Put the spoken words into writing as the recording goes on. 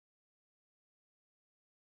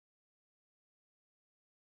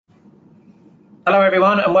Hello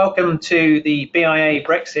everyone and welcome to the BIA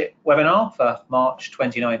Brexit webinar for March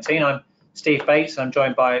 2019. I'm Steve Bates. I'm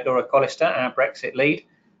joined by Laura Collister, our Brexit lead.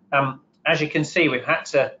 As you can see, we've had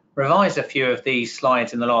to revise a few of these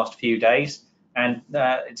slides in the last few days, and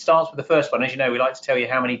it starts with the first one. As you know, we like to tell you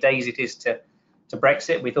how many days it is to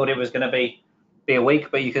Brexit. We thought it was going to be a week,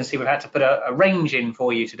 but you can see we've had to put a range in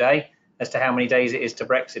for you today as to how many days it is to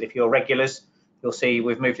Brexit. If you're regulars, you'll see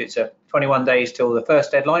we've moved it to 21 days till the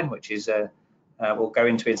first deadline, which is we'll go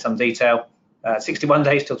into in some detail, 61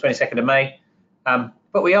 days till 22nd of May.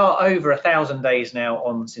 But we are over 1,000 days now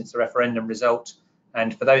on since the referendum result.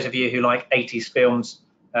 And for those of you who like 80s films,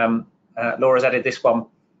 Laura's added this one.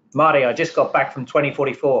 Marty, I just got back from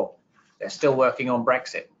 2044. They're still working on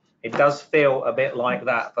Brexit. It does feel a bit like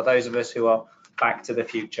that for those of us who are Back to the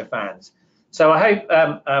Future fans. So I hope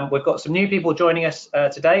we've got some new people joining us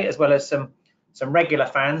today, as well as some regular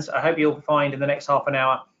fans. I hope you'll find in the next half an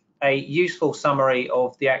hour a useful summary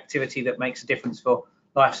of the activity that makes a difference for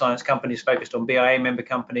life science companies focused on BIA member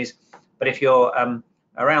companies. But if you're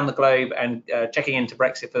around the globe and checking into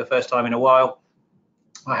Brexit for the first time in a while,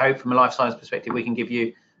 I hope from a life science perspective we can give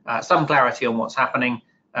you some clarity on what's happening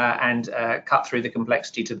and cut through the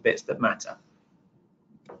complexity to the bits that matter.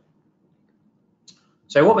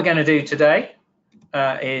 So what we're going to do today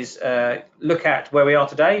is look at where we are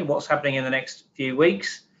today, what's happening in the next few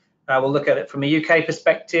weeks. We'll look at it from a UK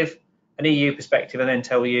perspective, an EU perspective, and then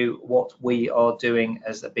tell you what we are doing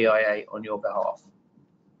as the BIA on your behalf.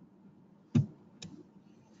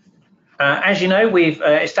 As you know, we've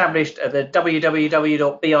established the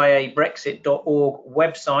www.biabrexit.org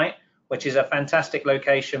website, which is a fantastic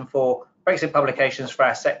location for Brexit publications for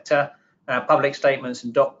our sector, public statements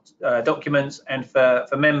and documents, and for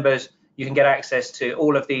members, you can get access to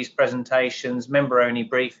all of these presentations, member-only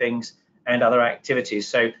briefings, and other activities.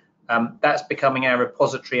 So that's becoming our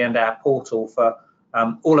repository and our portal for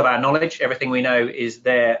all of our knowledge. Everything we know is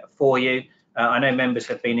there for you. I know members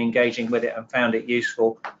have been engaging with it and found it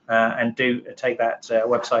useful, and do take that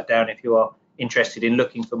website down if you are interested in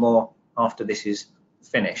looking for more after this is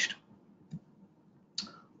finished.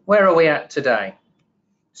 Where are we at today?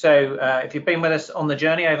 So if you've been with us on the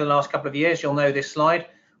journey over the last couple of years, you'll know this slide.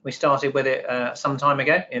 We started with it some time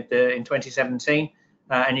ago in 2017,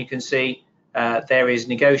 and you can see there is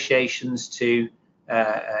negotiations to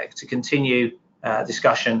continue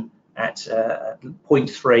discussion at point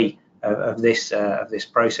 3 of this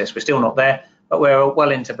process. We're still not there, but we're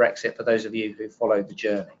well into Brexit for those of you who followed the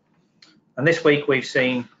journey. And this week we've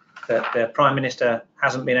seen that the Prime Minister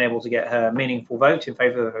hasn't been able to get her meaningful vote in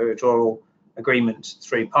favour of her withdrawal agreement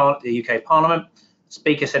through the UK Parliament. The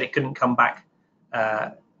Speaker said it couldn't come back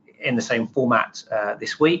in the same format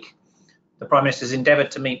this week. The Prime Minister has endeavoured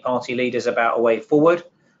to meet party leaders about a way forward.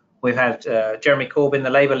 We've had Jeremy Corbyn, the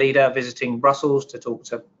Labour leader, visiting Brussels to talk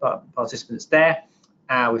to participants there.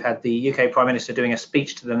 We've had the UK Prime Minister doing a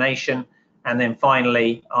speech to the nation, and then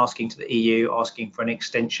finally asking to the EU, asking for an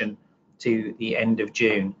extension to the end of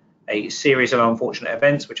June. A series of unfortunate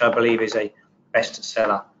events, which I believe is a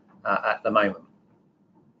bestseller at the moment.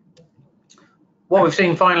 What we've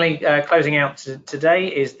seen finally closing out today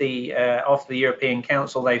is after the European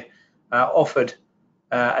Council, they've offered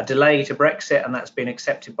a delay to Brexit, and that's been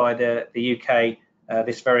accepted by the UK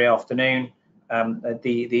this very afternoon.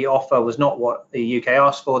 The offer was not what the UK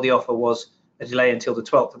asked for. The offer was a delay until the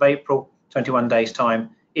 12th of April, 21 days time,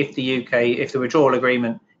 if the withdrawal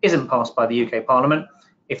agreement isn't passed by the UK Parliament.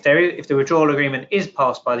 If the withdrawal agreement is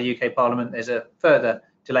passed by the UK Parliament, there's a further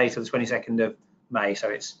delay to the 22nd of May. So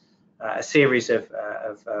it's a series of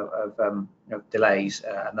delays,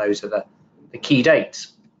 and those are the key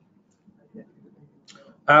dates.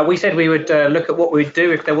 We said we would look at what we'd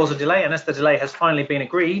do if there was a delay, and as the delay has finally been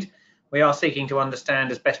agreed, we are seeking to understand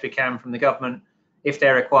as best we can from the government if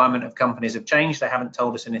their requirement of companies have changed. They haven't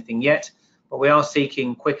told us anything yet, but we are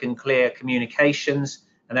seeking quick and clear communications,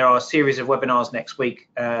 and there are a series of webinars next week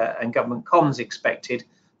and government comms expected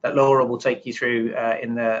that Laura will take you through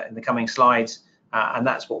in the coming slides, and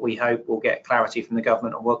that's what we hope will get clarity from the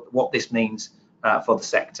government on what this means for the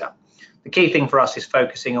sector. The key thing for us is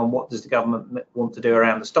focusing on what does the government want to do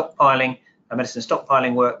around the stockpiling, medicine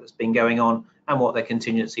stockpiling work that's been going on, and what their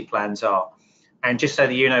contingency plans are. And just so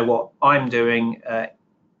that you know what I'm doing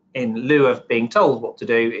in lieu of being told what to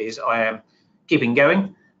do is I am keeping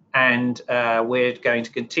going, and we're going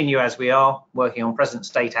to continue as we are, working on present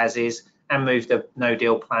state as is, and move the no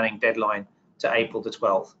deal planning deadline to April the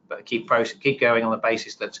 12th, but keep going on the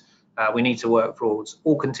basis that we need to work towards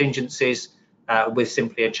all contingencies with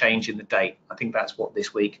simply a change in the date. I think that's what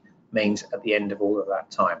this week means at the end of all of that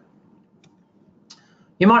time.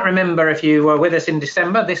 You might remember, if you were with us in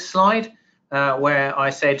December, this slide. where I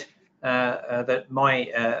said that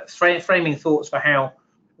my framing thoughts for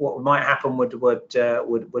what might happen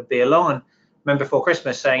would be along. Remember before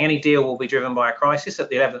Christmas saying any deal will be driven by a crisis at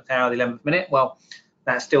the 11th hour, the 11th minute. Well,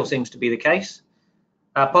 that still seems to be the case.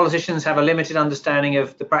 Politicians have a limited understanding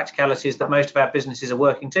of the practicalities that most of our businesses are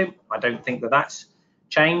working to. I don't think that that's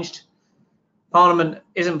changed. Parliament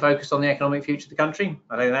isn't focused on the economic future of the country.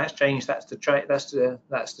 I don't think that's changed. That's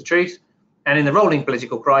the truth. And in the rolling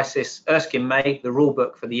political crisis, Erskine May, the rule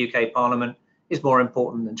book for the UK Parliament, is more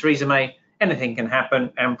important than Theresa May. Anything can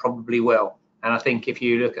happen, and probably will. And I think if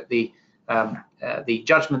you look at the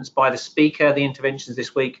judgments by the Speaker, the interventions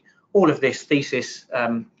this week, all of this thesis,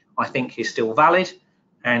 I think, is still valid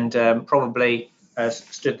and probably has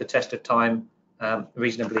stood the test of time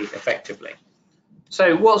reasonably effectively.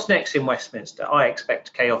 So what's next in Westminster? I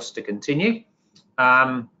expect chaos to continue.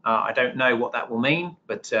 I don't know what that will mean,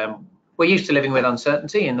 but we're used to living with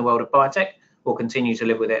uncertainty in the world of biotech. We'll continue to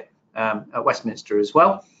live with it at Westminster as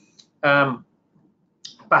well.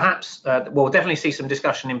 Perhaps we'll definitely see some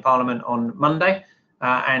discussion in Parliament on Monday,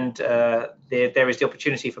 and there is the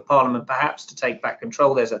opportunity for Parliament perhaps to take back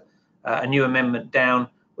control. There's a new amendment down.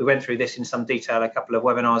 We went through this in some detail a couple of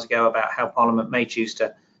webinars ago about how Parliament may choose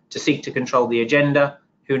to seek to control the agenda.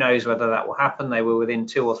 Who knows whether that will happen? They were within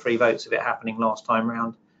 2 or 3 votes of it happening last time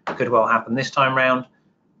round. It could well happen this time round.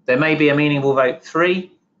 There may be a meaningful vote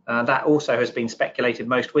 3. That also has been speculated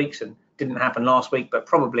most weeks and didn't happen last week, but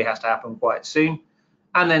probably has to happen quite soon.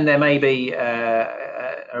 And then there may be an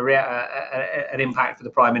impact for the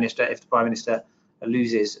Prime Minister if the Prime Minister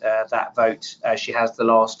loses that vote, as she has the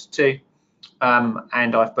last 2.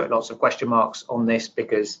 And I've put lots of question marks on this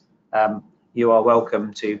because you are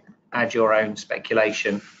welcome to add your own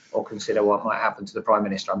speculation or consider what might happen to the Prime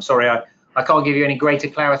Minister. I'm sorry, I can't give you any greater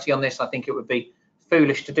clarity on this. I think it would be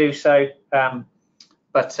foolish to do so,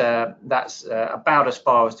 but that's about as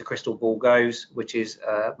far as the crystal ball goes, which is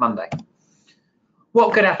Monday.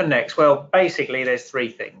 What could happen next? Well, basically, there's 3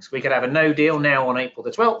 things. We could have a no deal now on April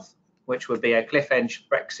the 12th, which would be a cliff edge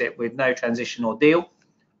Brexit with no transition or deal.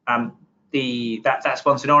 That's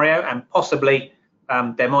one scenario, and possibly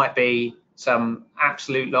there might be some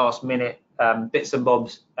absolute last minute bits and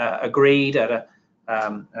bobs agreed at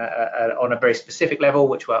on a very specific level,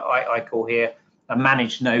 which I call here a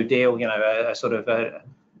managed no deal. You know, a sort of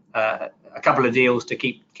a couple of deals to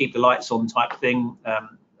keep the lights on type thing.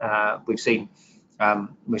 We've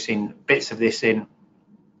seen bits of this in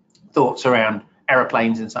thoughts around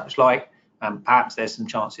aeroplanes and such like. Perhaps there's some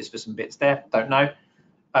chances for some bits there. Don't know.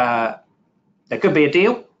 There could be a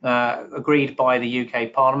deal agreed by the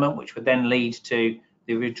UK Parliament, which would then lead to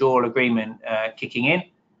the withdrawal agreement kicking in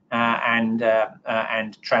and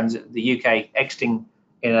the UK exiting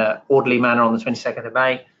in an orderly manner on the 22nd of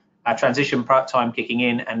May, transition time kicking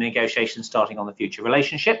in and negotiations starting on the future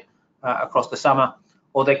relationship across the summer.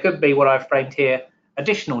 Or there could be what I've framed here,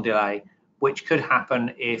 additional delay, which could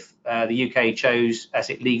happen if the UK chose, as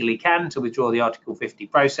it legally can, to withdraw the Article 50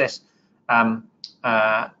 process,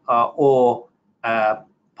 or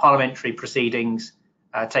parliamentary proceedings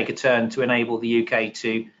take a turn to enable the UK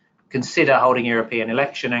to consider holding a European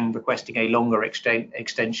election and requesting a longer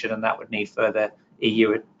extension, and that would need further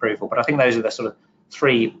EU approval. But I think those are the sort of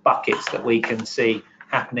 3 buckets that we can see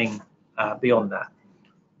happening beyond that.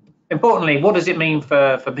 Importantly, what does it mean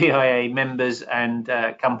for BIA members and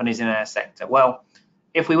companies in our sector? Well,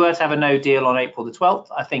 if we were to have a no deal on April the 12th,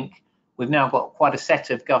 I think we've now got quite a set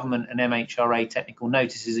of government and MHRA technical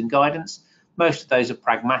notices and guidance. Most of those are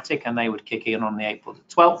pragmatic and they would kick in on the April the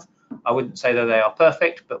 12th. I wouldn't say that they are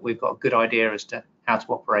perfect, but we've got a good idea as to how to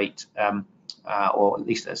operate, or at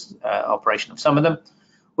least as operation of some of them.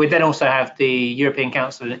 We then also have the European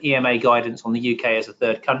Council and EMA guidance on the UK as a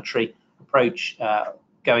third country approach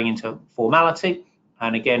going into formality.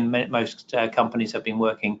 And again, most companies have been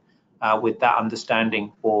working with that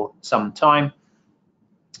understanding for some time.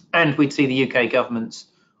 And we'd see the UK government's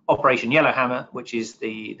Operation Yellowhammer, which is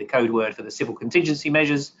the code word for the civil contingency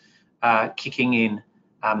measures, kicking in.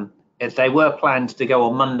 If they were planned to go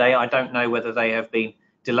on Monday, I don't know whether they have been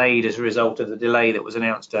delayed as a result of the delay that was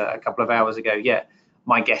announced a couple of hours ago yet.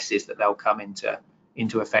 My guess is that they'll come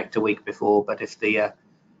into effect a week before. But if the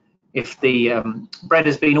bread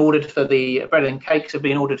has been ordered for the bread and cakes have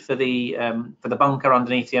been ordered for the bunker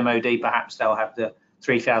underneath the MOD, perhaps they'll have the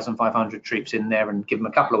 3,500 troops in there and give them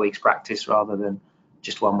a couple of weeks practice rather than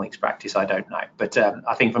just 1 week's practice. I don't know, but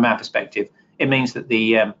I think from our perspective, it means that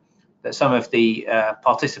that some of the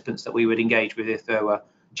participants that we would engage with, if there were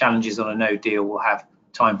challenges on a no deal, will have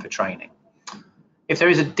time for training. If there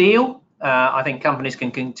is a deal, I think companies can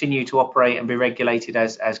continue to operate and be regulated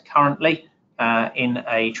as currently. in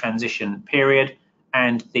a transition period,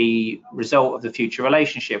 and the result of the future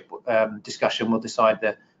relationship discussion will decide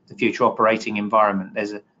the future operating environment.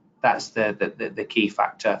 That's the key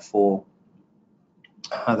factor for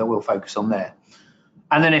that we'll focus on there.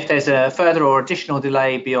 And then if there's a further or additional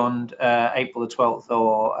delay beyond April the 12th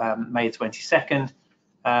or May the 22nd,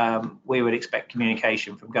 we would expect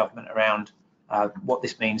communication from government around what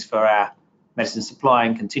this means for our medicine supply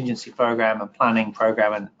and contingency program and planning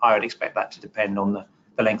program, and I would expect that to depend on the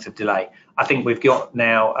length of delay. I think we've got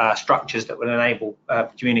now structures that will enable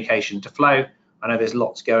communication to flow. I know there's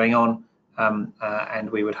lots going on,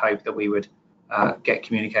 and we would hope that we would get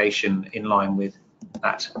communication in line with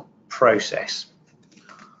that process.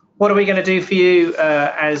 What are we going to do for you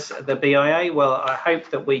as the BIA? Well, I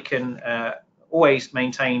hope that we can always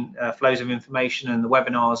maintain flows of information, and the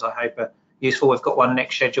webinars I hope are useful. We've got one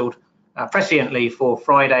next scheduled presciently for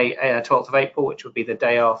Friday, 12th of April, which would be the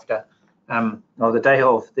day after, or the day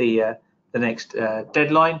of the next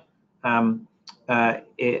deadline. And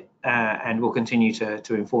we'll continue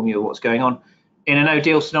to inform you of what's going on. In a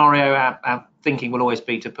no-deal scenario, our thinking will always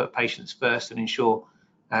be to put patients first and ensure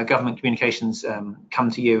government communications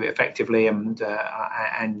come to you effectively and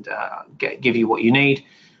give you what you need.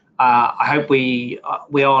 I hope we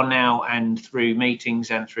are now, and through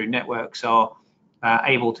meetings and through networks, are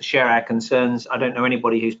able to share our concerns. I don't know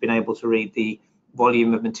anybody who's been able to read the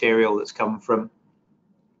volume of material that's come from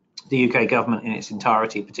the UK government in its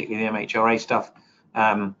entirety, particularly the MHRA stuff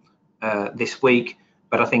this week.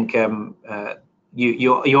 But I think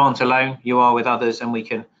you aren't alone. You are with others, and we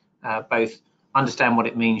can both understand what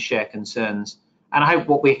it means, share concerns. And I hope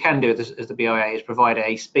what we can do as the BIA is provide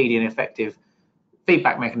a speedy and effective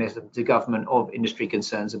feedback mechanism to government of industry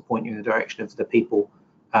concerns and point you in the direction of the people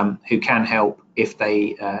who can help if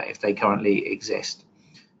they currently exist.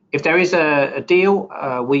 If there is a deal,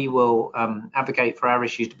 we will advocate for our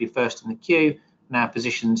issues to be first in the queue and our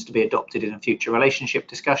positions to be adopted in a future relationship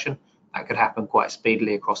discussion. That could happen quite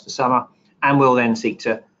speedily across the summer, and we'll then seek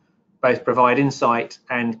to both provide insight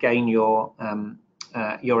and gain your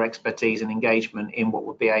expertise and engagement in what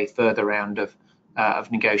would be a further round of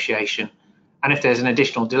negotiation. And if there's an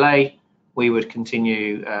additional delay, we would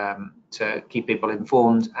continue to keep people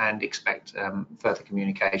informed and expect further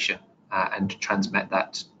communication and to transmit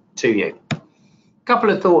that to you. A couple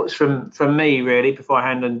of thoughts from me really before I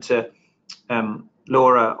hand on to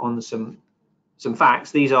Laura on some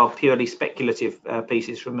facts. These are purely speculative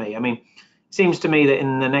pieces from me. I mean, it seems to me that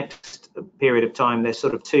in the next period of time, there's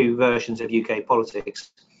sort of two versions of UK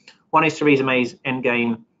politics. One is Theresa May's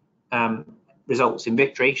endgame results in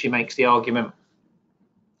victory. She makes the argument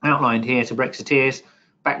outlined here to Brexiteers: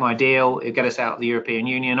 back my deal, it'll get us out of the European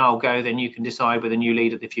Union, I'll go, then you can decide with a new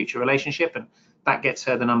leader the future relationship, and that gets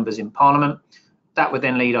her the numbers in Parliament. That would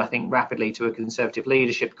then lead, I think, rapidly to a Conservative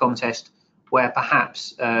leadership contest, where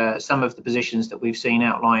perhaps some of the positions that we've seen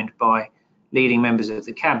outlined by leading members of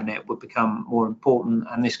the cabinet would become more important,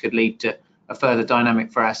 and this could lead to a further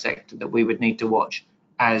dynamic for our sector that we would need to watch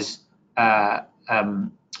as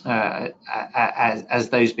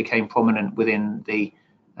those became prominent within the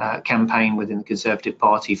campaign within the Conservative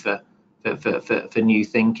Party for new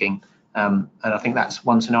thinking. And I think that's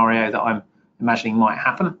one scenario that I'm imagining might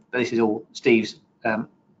happen, but this is all Steve's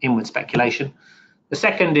inward speculation. The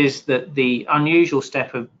second is that the unusual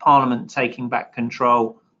step of Parliament taking back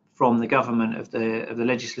control from the government of the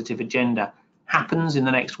legislative agenda happens in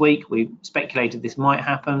the next week. We speculated this might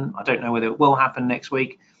happen. I don't know whether it will happen next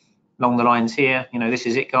week. Along the lines here, you know, this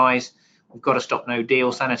is it, guys. We've got to stop no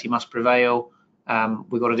deal. Sanity must prevail.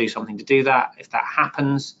 We've got to do something to do that. If that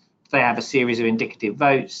happens, if they have a series of indicative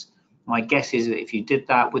votes, my guess is that if you did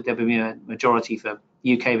that, would there be a majority for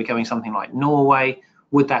UK becoming something like Norway?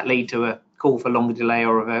 Would that lead to a call for longer delay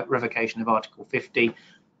or a revocation of Article 50?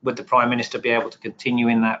 Would the Prime Minister be able to continue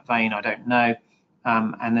in that vein? I don't know.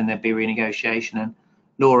 And then there'd be renegotiation. And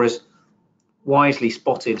Laura's wisely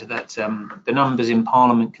spotted that the numbers in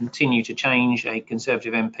Parliament continue to change. A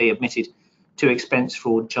Conservative MP admitted 2 expense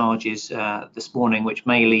fraud charges this morning, which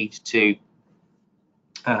may lead to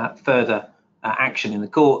further action in the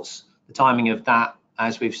courts. The timing of that,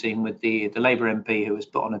 as we've seen with the Labour MP who was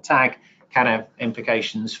put on a tag, can have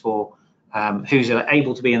implications for who's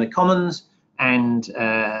able to be in the Commons. And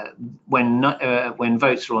when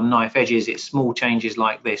votes are on knife edges, it's small changes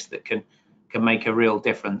like this that can make a real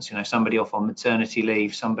difference. You know, somebody off on maternity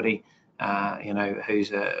leave, somebody you know,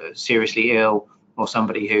 who's seriously ill, or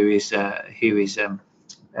somebody who is in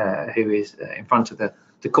front of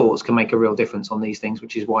the courts can make a real difference on these things,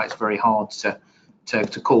 which is why it's very hard to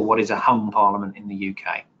call what is a hung Parliament in the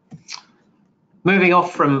UK. Moving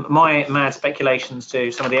off from my mad speculations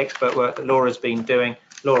to some of the expert work that Laura's been doing.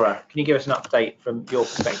 Laura, can you give us an update from your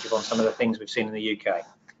perspective on some of the things we've seen in the UK?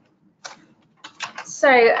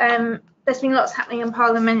 So there's been lots happening in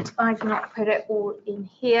Parliament. I've not put it all in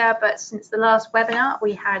here, but since the last webinar,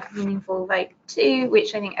 we had meaningful vote 2,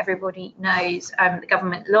 which I think everybody knows. The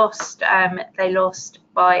government lost. They lost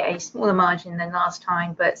by a smaller margin than last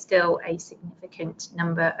time, but still a significant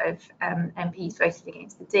number of MPs voted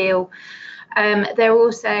against the deal. There were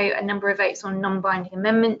also a number of votes on non-binding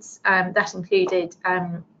amendments. That included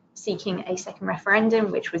seeking a second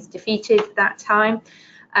referendum, which was defeated that time.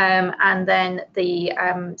 And then the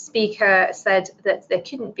Speaker said that there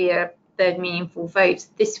couldn't be a third meaningful vote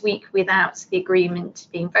this week without the agreement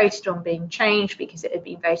being voted on being changed, because it had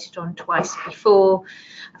been voted on twice before.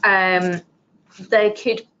 There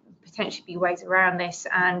could potentially be ways around this,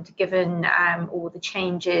 and given all the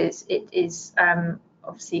changes, it is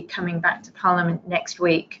obviously coming back to Parliament next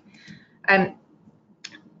week.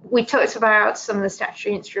 We talked about some of the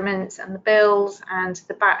statutory instruments and the bills and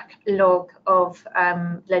the backlog of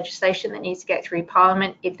legislation that needs to get through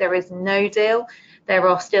Parliament. If there is no deal, there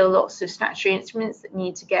are still lots of statutory instruments that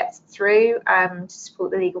need to get through to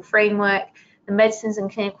support the legal framework. The medicines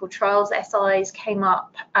and clinical trials SIs came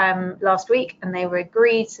up last week and they were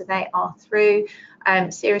agreed, so they are through.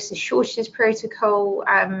 Seriousness shortages protocol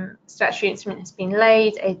statutory instrument has been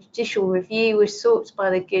laid. A judicial review was sought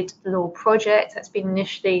by the Good Law Project. That's been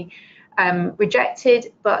initially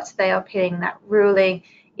rejected, but they are appealing that ruling.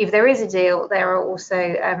 If there is a deal, there are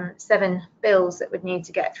also 7 bills that would need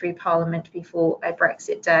to get through Parliament before a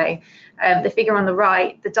Brexit day. The figure on the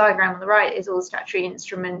right, the diagram on the right, is all statutory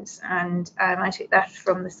instruments, and I took that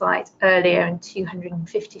from the site earlier, and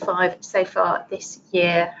 255 so far this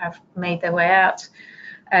year have made their way out.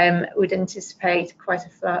 Would anticipate quite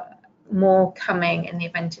a lot more coming in the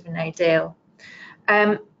event of a no deal.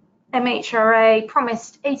 MHRA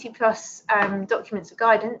promised 80 plus documents of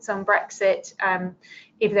guidance on Brexit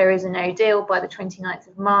if there is a no deal by the 29th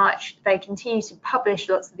of March. They continue to publish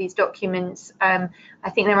lots of these documents. I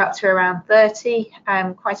think they're up to around 30.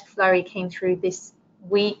 Quite a flurry came through this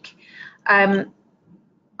week. I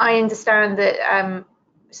understand that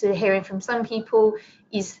sort of hearing from some people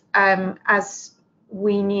is as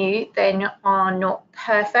we knew they are not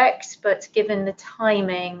perfect, but given the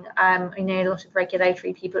timing, I know a lot of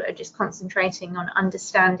regulatory people are just concentrating on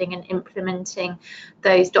understanding and implementing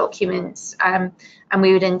those documents, and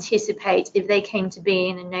we would anticipate if they came to be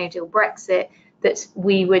in a no-deal Brexit that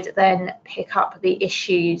we would then pick up the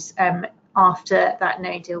issues after that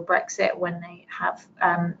no-deal Brexit when they have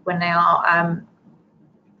and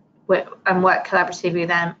work collaboratively with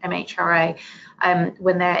MHRA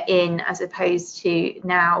when they're in, as opposed to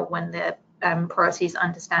now when the priority is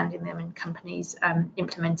understanding them and companies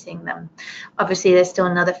implementing them. Obviously, there's still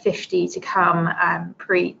another 50 to come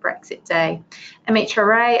pre-Brexit day.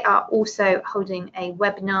 MHRA are also holding a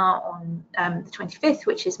webinar on the 25th,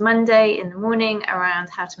 which is Monday in the morning, around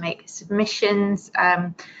how to make submissions.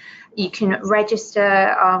 You can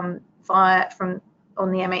register on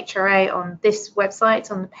the MHRA on this website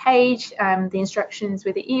on the page. The instructions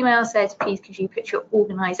with the email said, please could you put your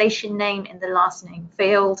organisation name in the last name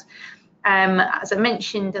field. As I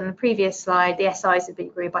mentioned on the previous slide, the SIs have been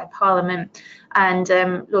agreed by Parliament, and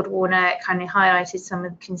Lord Warner kind of highlighted some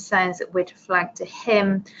of the concerns that we'd flagged to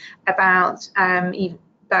him about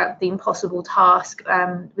the impossible task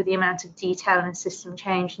with the amount of detail and system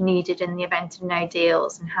change needed in the event of no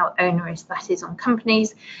deals, and how onerous that is on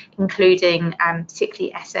companies, including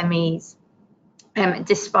particularly SMEs,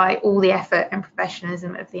 despite all the effort and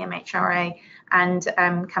professionalism of the MHRA and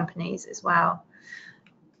companies as well.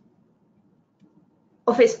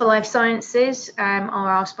 Office for Life Sciences are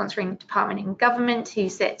our sponsoring department in government, who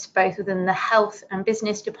sits both within the health and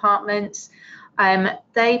business departments.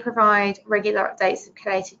 They provide regular updates of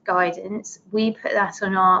collated guidance. We put that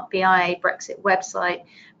on our BIA Brexit website,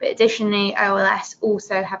 but additionally OLS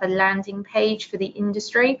also have a landing page for the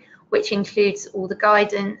industry, which includes all the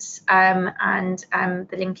guidance, and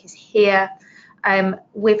the link is here.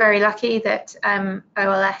 We're very lucky that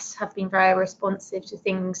OLS have been very responsive to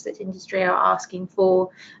things that industry are asking for,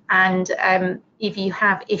 and if you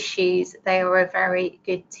have issues, they are a very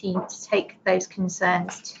good team to take those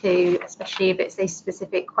concerns to, especially if it's a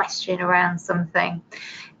specific question around something.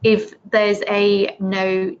 If there's a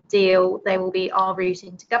no deal, they will be our route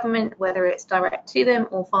into government, whether it's direct to them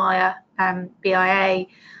or via BIA.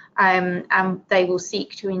 And they will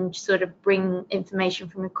seek to sort of bring information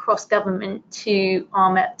from across government to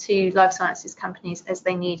life sciences companies as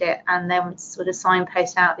they need it, and then sort of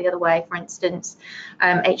signpost out the other way. For instance,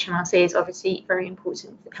 HMRC is obviously very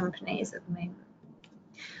important for companies at the moment.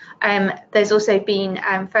 There's also been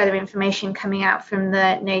further information coming out from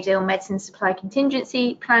the No Deal Medicine Supply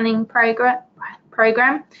Contingency Planning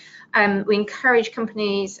Programme. We encourage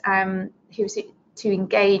companies to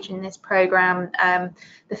engage in this programme.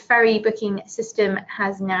 The ferry booking system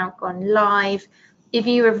has now gone live. If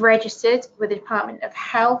you have registered with the Department of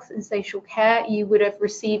Health and Social Care, you would have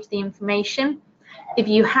received the information. If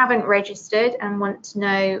you haven't registered and want to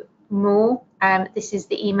know more, this is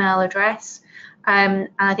the email address. And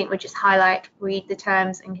I think we'll just read the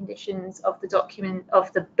terms and conditions of the document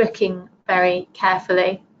of the booking very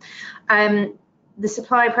carefully. The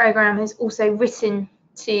supply programme has also written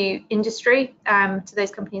to industry, to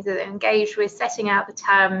those companies that are engaged with, setting out the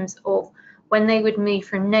terms of when they would move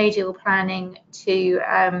from no deal planning to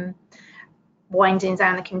winding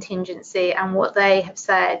down the contingency. And what they have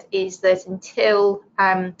said is that until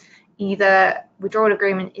either withdrawal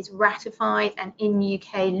agreement is ratified and in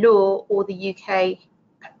UK law, or the UK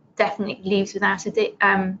definitely leaves without a deal,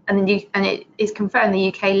 and it is confirmed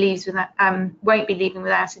the UK leaves without, won't be leaving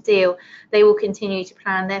without a deal, they will continue to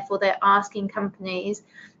plan. Therefore, they're asking companies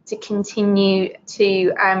to continue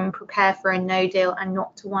to prepare for a no deal and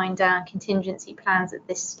not to wind down contingency plans at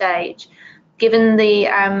this stage. Given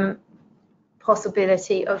the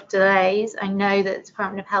possibility of delays, I know that the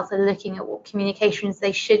Department of Health are looking at what communications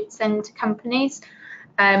they should send to companies,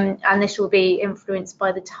 and this will be influenced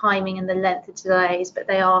by the timing and the length of delays, but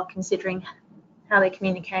they are considering how they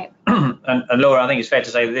communicate. And Laura, I think it's fair to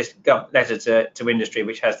say that this letter to industry,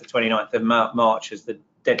 which has the 29th of March as the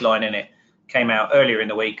deadline in it, came out earlier in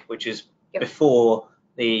the week, which is before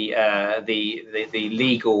the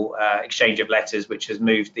legal exchange of letters, which has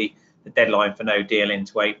moved the deadline for no deal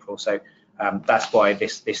into April. So that's why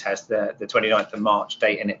this has the 29th of March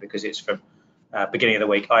date in it, because it's from beginning of the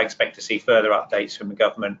week. I expect to see further updates from the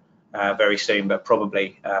government very soon, but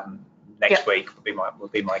probably next week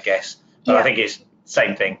would be my guess. But I think it's the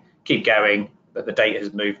same thing. Keep going, but the date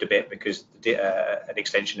has moved a bit because an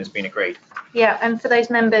extension has been agreed. Yeah, and for those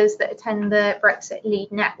members that attend the Brexit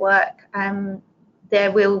Lead Network,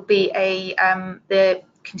 there will be the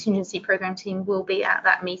contingency programme team will be at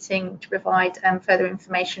that meeting to provide further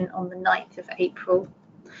information on the 9th of April.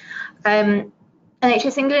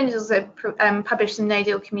 NHS England has also published some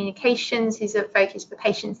no-deal communications. These are focused for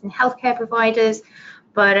patients and healthcare providers,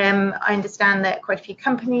 but I understand that quite a few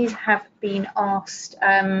companies have been asked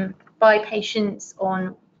by patients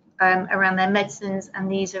on around their medicines,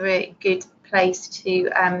 and these are a good place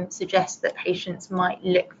to suggest that patients might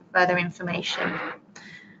look for further information.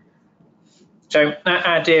 So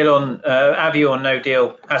our deal on our view on no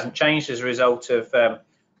deal hasn't changed as a result of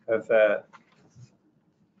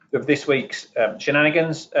this week's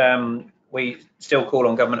shenanigans. We still call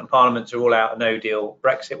on government and parliament to rule out a no deal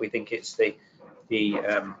Brexit. We think it's the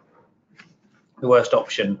worst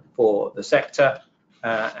option for the sector,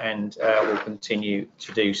 and will continue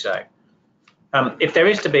to do so. If there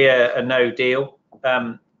is to be a no deal,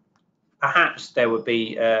 perhaps there would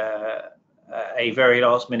be a very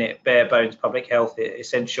last minute bare bones public health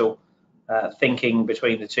essential thinking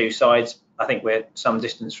between the two sides. I think we're some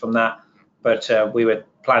distance from that, but we were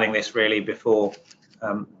planning this really before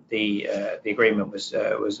the agreement was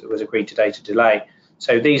agreed today to delay.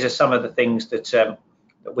 So these are some of the things that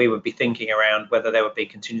we would be thinking around, whether there would be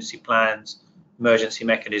contingency plans, emergency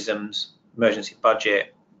mechanisms, emergency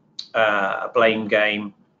budget, a blame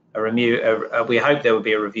game, a review. We hope there would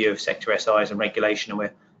be a review of sector SIs and regulation, and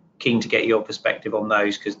we're keen to get your perspective on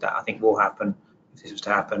those, because that I think will happen if this was to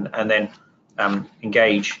happen, and then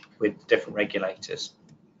engage with different regulators.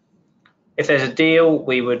 If there's a deal,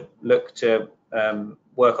 we would look to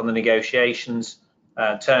work on the negotiations,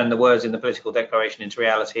 turn the words in the political declaration into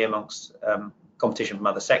reality amongst competition from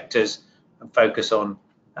other sectors, and focus on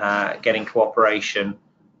getting cooperation,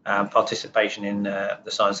 participation in the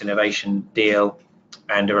science innovation deal,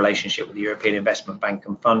 and a relationship with the European Investment Bank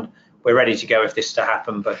and Fund. We're ready to go if this is to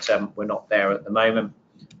happen, but we're not there at the moment.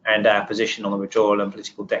 And our position on the withdrawal and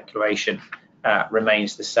political declaration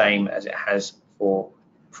remains the same as it has for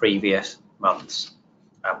previous months.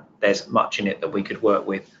 There's much in it that we could work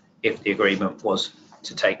with if the agreement was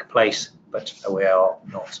to take place, but we are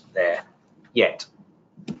not there yet.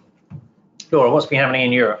 Laura, what's been happening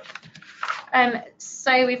in Europe?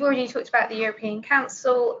 So we've already talked about the European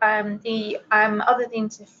Council. The other thing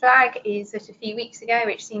to flag is that a few weeks ago,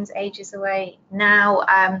 which seems ages away now,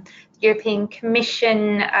 the European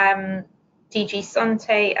Commission, DG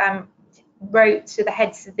Sante, wrote to the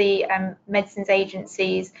heads of the medicines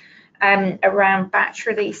agencies around batch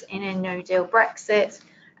release in a no-deal Brexit.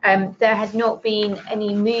 There had not been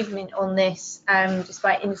any movement on this,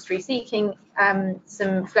 despite industry seeking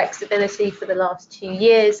some flexibility for the last 2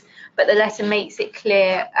 years, but the letter makes it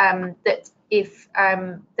clear that if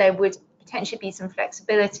there would potentially be some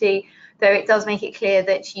flexibility, though it does make it clear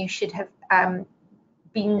that you should have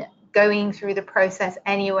been going through the process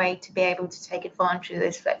anyway to be able to take advantage of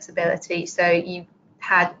this flexibility. So you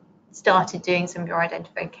had started doing some of your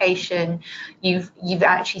identification, you've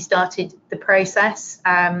actually started the process,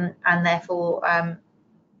 and therefore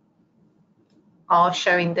are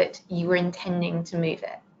showing that you were intending to move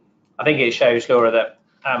it. I think it shows, Laura, that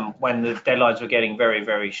when the deadlines were getting very,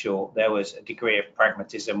 very short, there was a degree of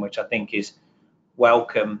pragmatism, which I think is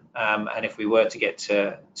welcome. And if we were to get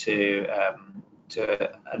to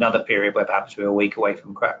another period where perhaps we're a week away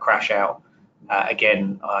from crash out,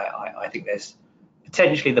 again, I think there's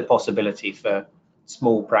potentially the possibility for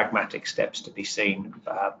small pragmatic steps to be seen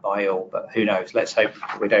by all, but who knows? Let's hope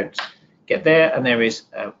we don't get there and there is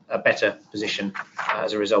a better position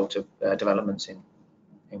as a result of developments in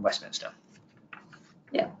Westminster.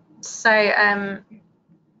 Yeah, so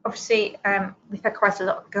obviously we've had quite a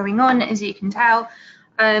lot going on, as you can tell.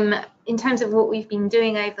 In terms of what we've been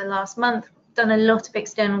doing over the last month, done a lot of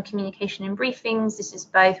external communication and briefings. This is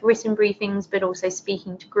both written briefings, but also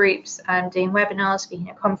speaking to groups, doing webinars, speaking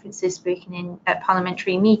at conferences, speaking at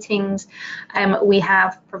parliamentary meetings. We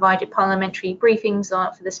have provided parliamentary briefings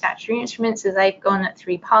for the statutory instruments as they've gone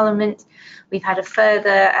through Parliament. We've had a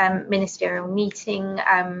further ministerial meeting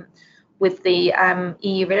with the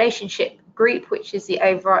EU relationship group, which is the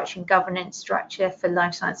overarching governance structure for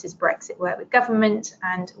life sciences Brexit work with government,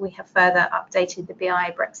 and we have further updated the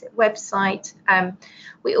BIA Brexit website.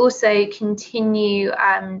 We also continue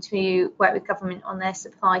to work with government on their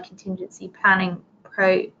supply contingency planning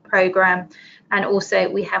programme, and also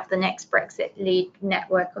we have the next Brexit lead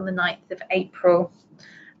network on the 9th of April.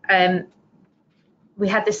 We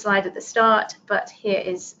had this slide at the start, but here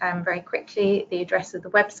is very quickly the address of the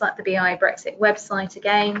website, the BIA Brexit website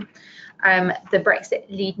again. The Brexit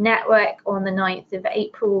lead network on the 9th of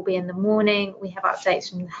April will be in the morning. We have updates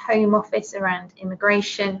from the Home Office around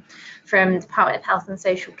immigration, from the Department of Health and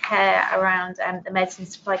Social Care around the Medicine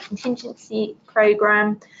Supply Contingency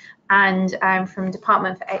Programme, and from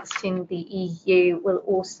Department for Exiting the EU will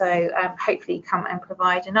also hopefully come and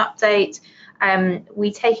provide an update.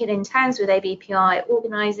 We take it in turns with ABPI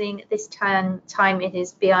organising. This time it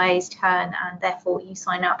is BIA's turn, and therefore you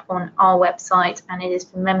sign up on our website, and it is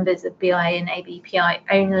for members of BIA and ABPI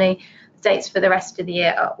only. The dates for the rest of the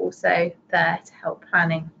year are also there to help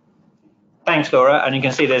planning. Thanks, Laura. And you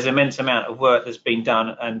can see there's an immense amount of work that's been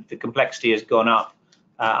done, and the complexity has gone up.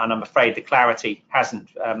 And I'm afraid the clarity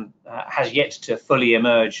has yet to fully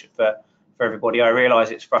emerge for everybody. I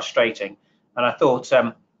realise it's frustrating, and I thought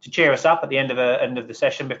to cheer us up at the end of the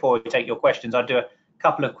session, before we take your questions, I'd do a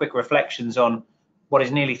couple of quick reflections on what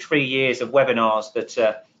is nearly 3 years of webinars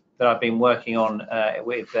that I've been working on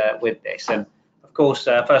with this. And of course,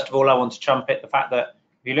 first of all, I want to trumpet the fact that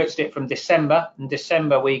if you looked at it from December, in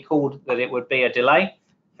December we called that it would be a delay,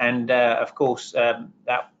 and of course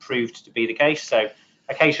that proved to be the case. So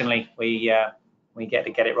occasionally we get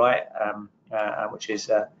to get it right, which is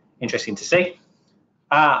interesting to see.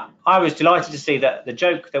 I was delighted to see that the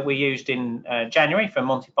joke that we used in January from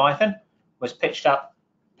Monty Python was picked up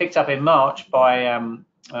in March by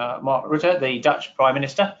Mark Rutte, the Dutch Prime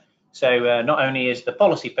Minister. So not only is the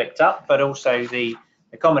policy picked up, but also the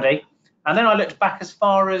comedy. And then I looked back as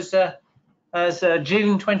far as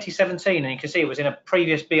June 2017, and you can see it was in a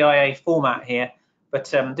previous BIA format here.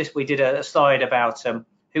 But we did a slide about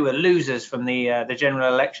who were losers from the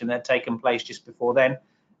general election that had taken place just before then.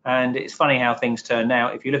 And it's funny how things turn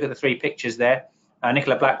out. If you look at the 3 pictures there,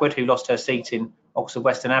 Nicola Blackwood, who lost her seat in Oxford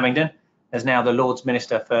West and Abingdon, is now the Lord's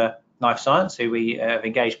Minister for Life Science, who we have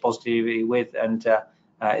engaged positively with, and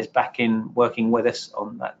is back in working with us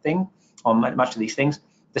on that thing, on much of these things.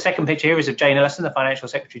 The second picture here is of Jane Ellison, the Financial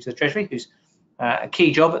Secretary to the Treasury, who's a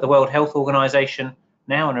key job at the World Health Organization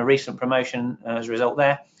now, and a recent promotion as a result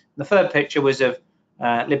there. And the third picture was of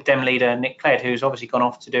Lib Dem leader Nick Clegg, who's obviously gone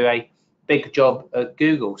off to do a big job at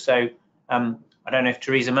Google. So I don't know if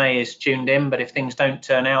Theresa May is tuned in, but if things don't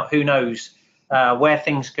turn out, who knows where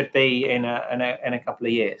things could be in a couple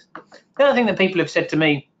of years. The other thing that people have said to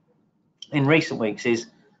me in recent weeks is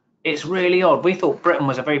it's really odd. We thought Britain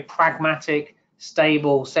was a very pragmatic,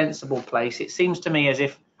 stable, sensible place. It seems to me as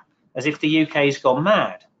if the UK's gone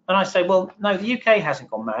mad. And I say, well, no, the UK hasn't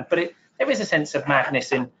gone mad, but there is a sense of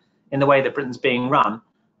madness in the way that Britain's being run.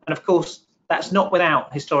 And of course, that's not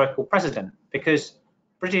without historical precedent, because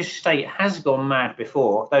British state has gone mad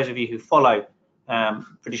before. Those of you who follow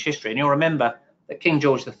British history, and you'll remember that King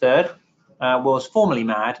George III was formerly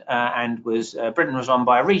mad, and Britain was run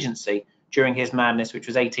by a regency during his madness, which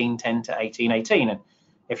was 1810 to 1818. And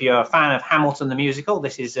if you're a fan of Hamilton the musical,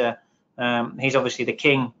 this is he's obviously the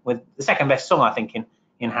king with the second best song, I think,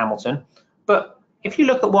 in Hamilton. But if you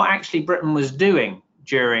look at what actually Britain was doing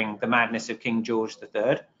during the madness of King George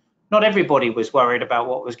III, not everybody was worried about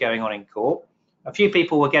what was going on in court. A few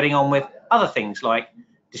people were getting on with other things, like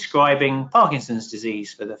describing Parkinson's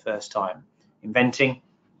disease for the first time, inventing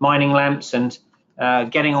mining lamps, and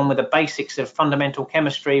getting on with the basics of fundamental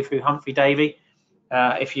chemistry through Humphrey Davy.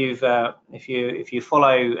 If you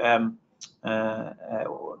follow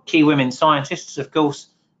key women scientists, of course,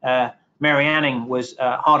 Mary Anning was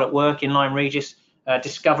hard at work in Lyme Regis,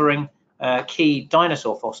 discovering key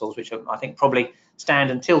dinosaur fossils, which I think probably stand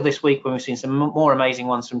until this week, when we've seen some more amazing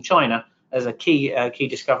ones from China, as a key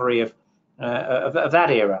discovery of that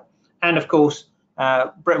era. And of course,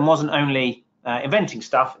 Britain wasn't only inventing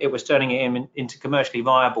stuff, it was turning it into commercially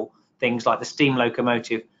viable things, like the steam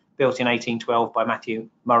locomotive built in 1812 by Matthew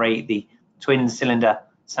Murray, the twin-cylinder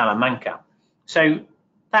Salamanca. So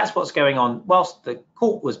that's what's going on. Whilst the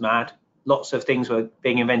court was mad, lots of things were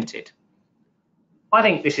being invented. I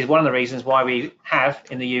think this is one of the reasons why we have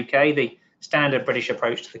in the UK the standard British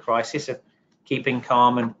approach to the crisis of keeping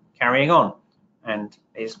calm and carrying on. And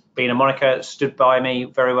it's been a moniker that stood by me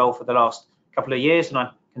very well for the last couple of years, and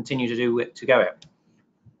I continue to do it to go it.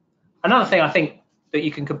 Another thing I think that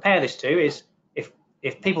you can compare this to is,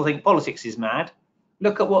 if people think politics is mad,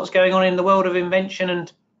 look at what's going on in the world of invention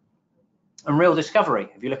and real discovery.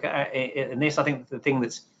 If you look at it in this, I think the thing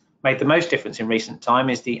that's made the most difference in recent time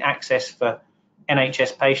is the access for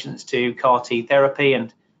NHS patients to CAR-T therapy.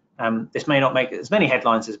 And this may not make as many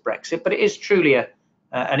headlines as Brexit, but it is truly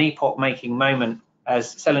an epoch-making moment as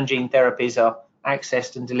cell and gene therapies are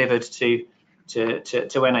accessed and delivered to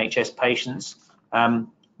NHS patients,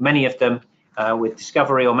 many of them with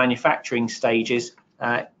discovery or manufacturing stages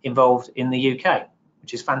involved in the UK,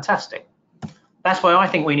 which is fantastic. That's why I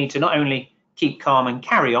think we need to not only keep calm and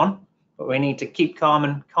carry on, but we need to keep calm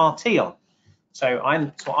and CAR-T on. So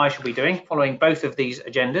that's what I should be doing, following both of these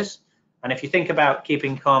agendas. And if you think about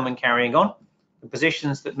keeping calm and carrying on, the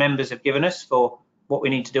positions that members have given us for what we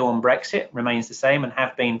need to do on Brexit remains the same, and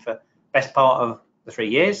have been for the best part of the 3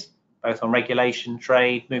 years, both on regulation,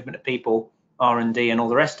 trade, movement of people, R&D, and all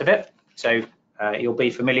the rest of it. So you'll be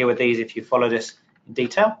familiar with these if you followed us in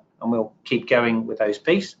detail, and we'll keep going with those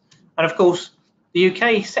pieces. And of course, the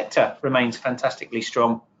UK sector remains fantastically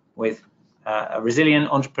strong, with a resilient,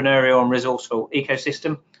 entrepreneurial and resourceful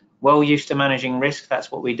ecosystem, well used to managing risk. That's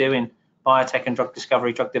what we do in biotech and drug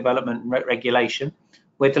discovery, drug development and regulation,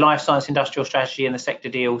 with the life science industrial strategy and the sector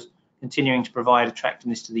deals continuing to provide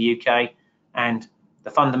attractiveness to the UK, and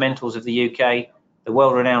the fundamentals of the UK, the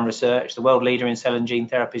world-renowned research, the world leader in cell and gene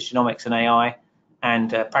therapies, genomics and AI,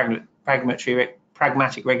 and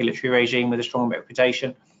pragmatic regulatory regime with a strong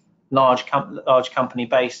reputation, large company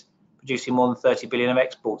base, producing more than 30 billion of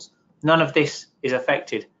exports. None of this is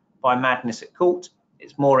affected by madness at court.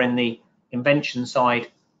 It's more in the invention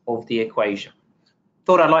side of the equation.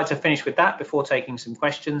 Thought I'd like to finish with that before taking some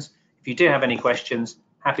questions. If you do have any questions,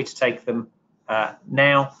 happy to take them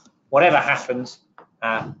now. Whatever happens,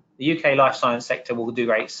 the UK life science sector will do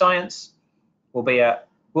great science. We'll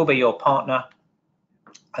be your partner,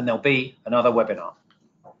 and there'll be another webinar.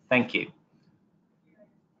 Thank you.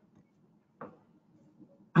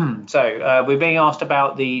 So we're being asked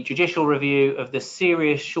about the judicial review of the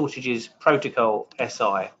Serious Shortages Protocol,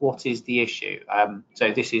 SI. What is the issue?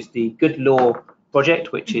 So this is the Good Law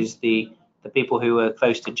Project, which is the people who were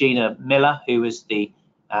close to Gina Miller, who was the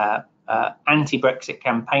anti-Brexit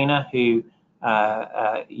campaigner who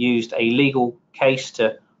used a legal case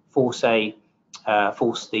to force the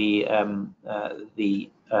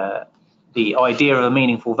idea of a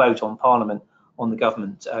meaningful vote on Parliament on the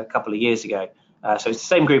government a couple of years ago. So it's the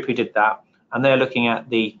same group who did that, and they're looking at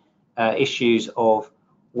the issues of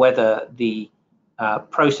whether the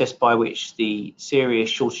process by which the Serious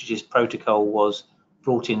Shortages Protocol was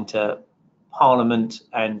brought into Parliament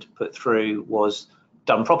and put through was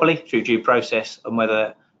done properly through due process, and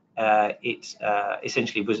whether it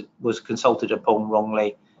essentially was consulted upon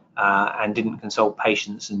wrongly and didn't consult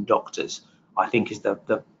patients and doctors, I think is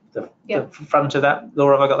the front of that.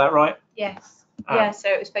 Laura, have I got that right? Yes. Yeah, so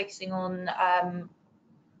it was focusing on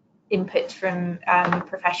input from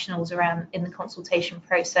professionals around in the consultation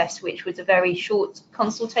process, which was a very short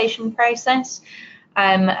consultation process.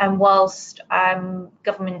 And whilst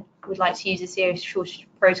government would like to use the serious shortage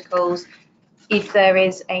protocols, if there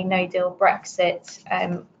is a no-deal Brexit,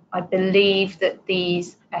 I believe that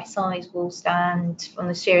these SIs will stand from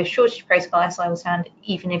the serious shortage protocol. SI will stand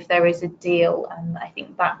even if there is a deal, and I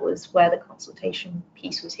think that was where the consultation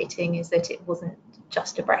piece was hitting, is that it wasn't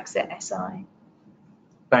just a Brexit SI.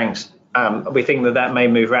 Thanks. We think that may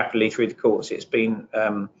move rapidly through the courts. It's been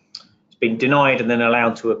denied and then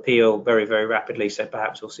allowed to appeal very, very rapidly. So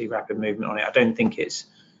perhaps we'll see rapid movement on it. I don't think it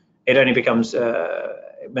only becomes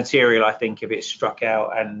material, I think, if it's struck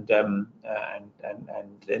out and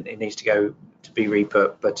it needs to go to be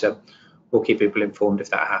re-put. But we'll keep people informed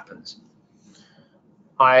if that happens.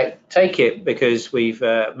 I take it, because we've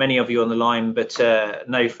many of you on the line, but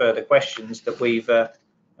no further questions, that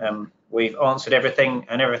we've answered everything,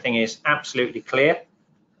 and everything is absolutely clear,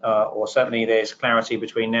 or certainly there's clarity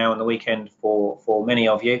between now and the weekend for many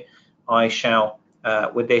of you. I shall,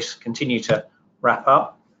 with this, continue to wrap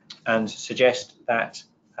up and suggest that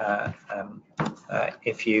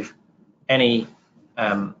if you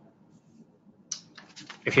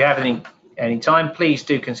have any time, please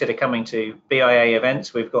do consider coming to BIA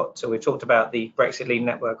events. We've talked about the Brexit Lead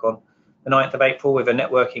Network on the 9th of April, with a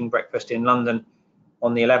networking breakfast in London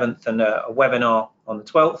on the 11th and a webinar on the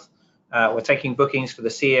 12th. We're taking bookings for the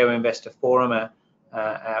CEO Investor Forum, a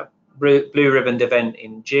blue ribbon event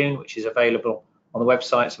in June, which is available on the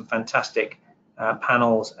website. Some fantastic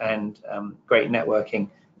panels and great networking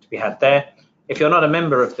to be had there. If you're not a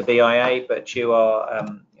member of the BIA, but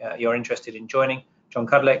you're interested in joining, John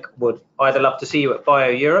Cudlick would either love to see you at Bio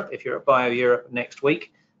Europe, if you're at Bio Europe next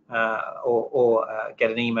week, or get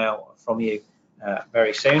an email from you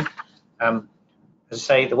very soon. As I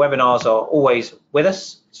say, the webinars are always with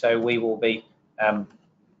us, so we will be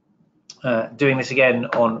doing this again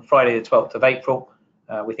on Friday the 12th of April.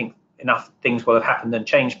 We think enough things will have happened and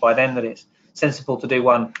changed by then that it's sensible to do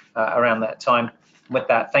one around that time. With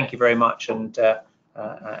that, thank you very much, and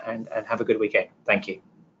have a good weekend. Thank you.